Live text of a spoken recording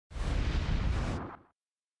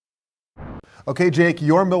Okay, Jake,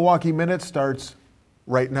 your Milwaukee Minute starts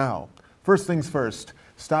right now. First things first,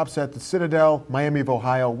 stops at the Citadel, Miami of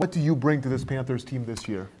Ohio. What do you bring to this Panthers team this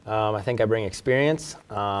year? I think I bring experience,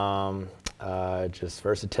 just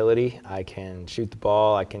versatility. I can shoot the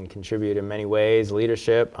ball. I can contribute in many ways,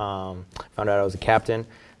 leadership. Found out I was a captain,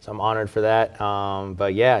 so I'm honored for that.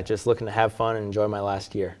 But yeah, just looking to have fun and enjoy my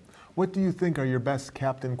last year. What do you think are your best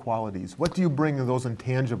captain qualities? What do you bring to those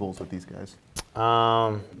intangibles with these guys?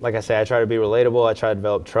 Like I say, I try to be relatable. I try to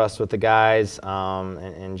develop trust with the guys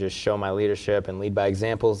and just show my leadership and lead by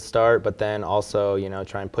example to start, but then also,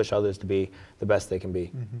 try and push others to be the best they can be.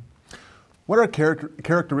 Mm-hmm. What are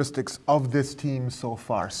characteristics of this team so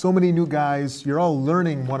far? So many new guys. You're all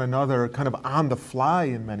learning one another kind of on the fly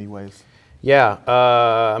in many ways. Yeah,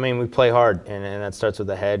 I mean, we play hard, and that starts with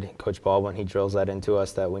the head. Coach Baldwin, he drills that into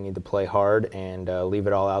us that we need to play hard and leave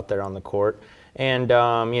it all out there on the court. And,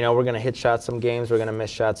 we're going to hit shots some games, we're going to miss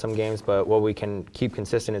shots some games, but what we can keep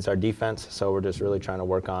consistent is our defense, so we're just really trying to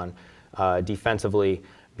work on defensively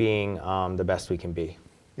being the best we can be.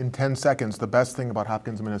 In 10 seconds, the best thing about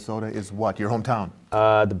Hopkins, Minnesota is what? Your hometown?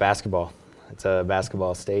 The basketball. It's a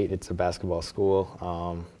basketball state, it's a basketball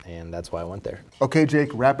school, and that's why I went there. Okay, Jake,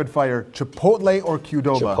 rapid fire. Chipotle or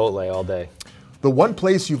Qdoba? Chipotle all day. The one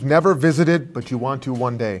place you've never visited but you want to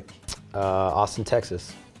one day? Austin,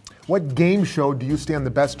 Texas. What game show do you stand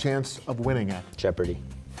the best chance of winning at? Jeopardy.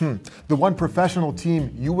 The one professional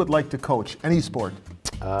team you would like to coach, any sport?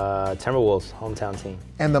 Timberwolves, hometown team.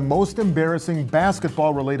 And the most embarrassing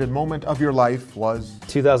basketball-related moment of your life was?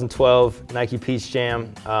 2012 Nike Peach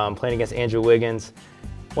Jam, playing against Andrew Wiggins.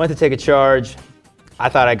 Went to take a charge. I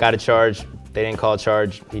thought I got a charge. They didn't call a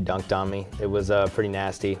charge. He dunked on me. It was pretty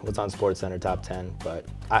nasty. It was on SportsCenter top 10, but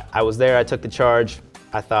I was there. I took the charge.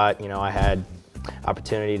 I thought, I had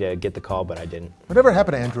opportunity to get the call, but I didn't. Whatever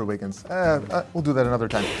happened to Andrew Wiggins? We'll do that another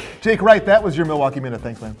time. Jake Wright, that was your Milwaukee Minute.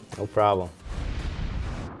 Thanks, man. No problem.